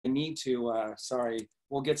need to, sorry,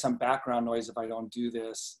 we'll get some background noise if I don't do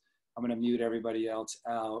this. I'm going to mute everybody else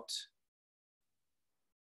out.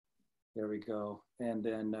 There we go. And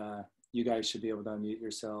then you guys should be able to unmute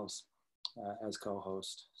yourselves as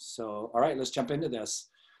co-host. So, all right, let's jump into this.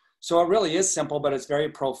 So it really is simple, but it's very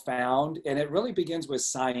profound. And it really begins with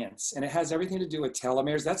science. And it has everything to do with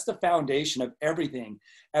telomeres. That's the foundation of everything.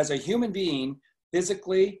 As a human being,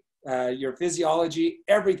 physically, your physiology,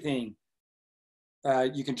 everything,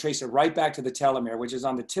 you can trace it right back to the telomere, which is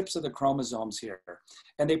on the tips of the chromosomes here.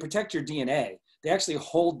 And they protect your DNA. They actually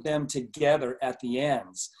hold them together at the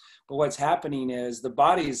ends. But what's happening is the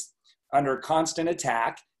body's under constant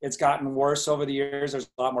attack. It's gotten worse over the years. There's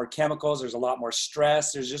a lot more chemicals. There's a lot more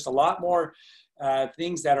stress. There's just a lot more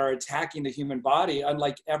things that are attacking the human body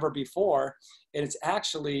unlike ever before. And it's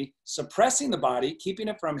actually suppressing the body, keeping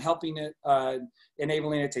it from helping it,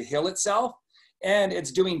 enabling it to heal itself. And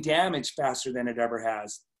it's doing damage faster than it ever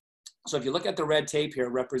has. So if you look at the red tape here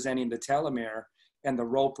representing the telomere and the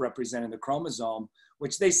rope representing the chromosome,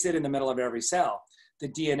 which they sit in the middle of every cell, the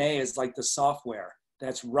DNA is like the software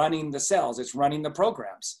that's running the cells. It's running the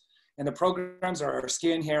programs. And the programs are our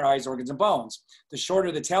skin, hair, eyes, organs, and bones. The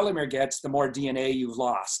shorter the telomere gets, the more DNA you've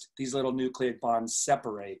lost. These little nucleic bonds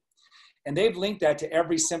separate. And they've linked that to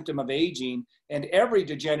every symptom of aging and every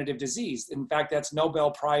degenerative disease. In fact, that's Nobel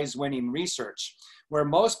Prize winning research, where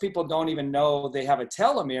most people don't even know they have a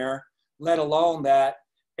telomere, let alone that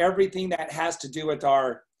everything that has to do with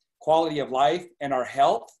our quality of life and our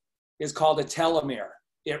health is called a telomere.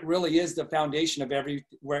 It really is the foundation of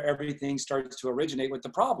where everything starts to originate with the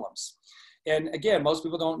problems. And again, most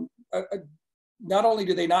people don't, not only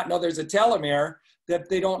do they not know there's a telomere, that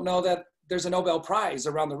they don't know that there's a Nobel Prize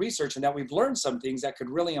around the research and that we've learned some things that could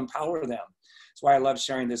really empower them. That's why I love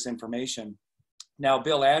sharing this information. Now,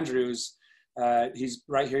 Bill Andrews, he's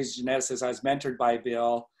right here, he's a geneticist. I was mentored by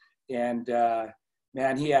Bill, and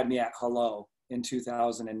man, he had me at hello in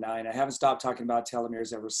 2009. I haven't stopped talking about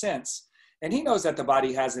telomeres ever since. And he knows that the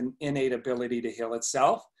body has an innate ability to heal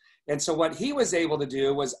itself. And so what he was able to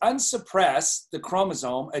do was unsuppress the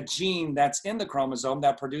chromosome, a gene that's in the chromosome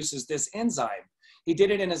that produces this enzyme. He did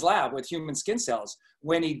it in his lab with human skin cells.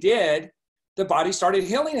 When he did, the body started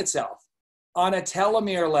healing itself on a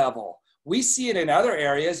telomere level. We see it in other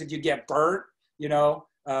areas. If you get burnt, you know,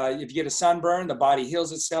 if you get a sunburn, the body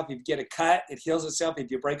heals itself. If you get a cut, it heals itself.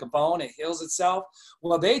 If you break a bone, it heals itself.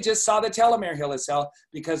 Well, they just saw the telomere heal itself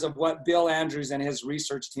because of what Bill Andrews and his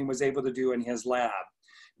research team was able to do in his lab.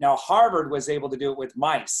 Now, Harvard was able to do it with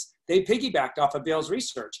mice. They piggybacked off of Bill's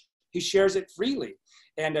research. He shares it freely.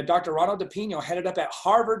 And Dr. Ronald DePino, headed up at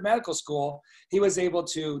Harvard Medical School, he was able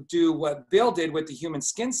to do what Bill did with the human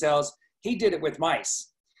skin cells. He did it with mice.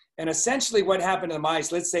 And essentially what happened to the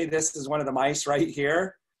mice, let's say this is one of the mice right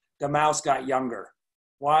here, the mouse got younger.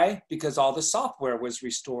 Why? Because all the software was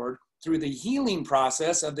restored through the healing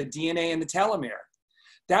process of the DNA and the telomere.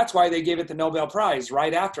 That's why they gave it the Nobel Prize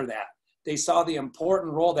right after that. They saw the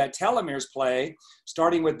important role that telomeres play,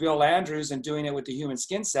 starting with Bill Andrews and doing it with the human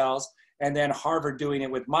skin cells, and then Harvard doing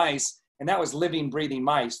it with mice. And that was living, breathing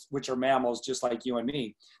mice, which are mammals just like you and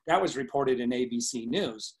me. That was reported in ABC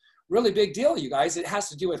News. Really big deal, you guys. It has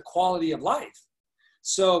to do with quality of life.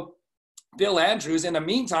 So Bill Andrews, in the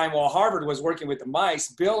meantime, while Harvard was working with the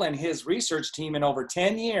mice, Bill and his research team in over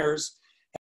 10 years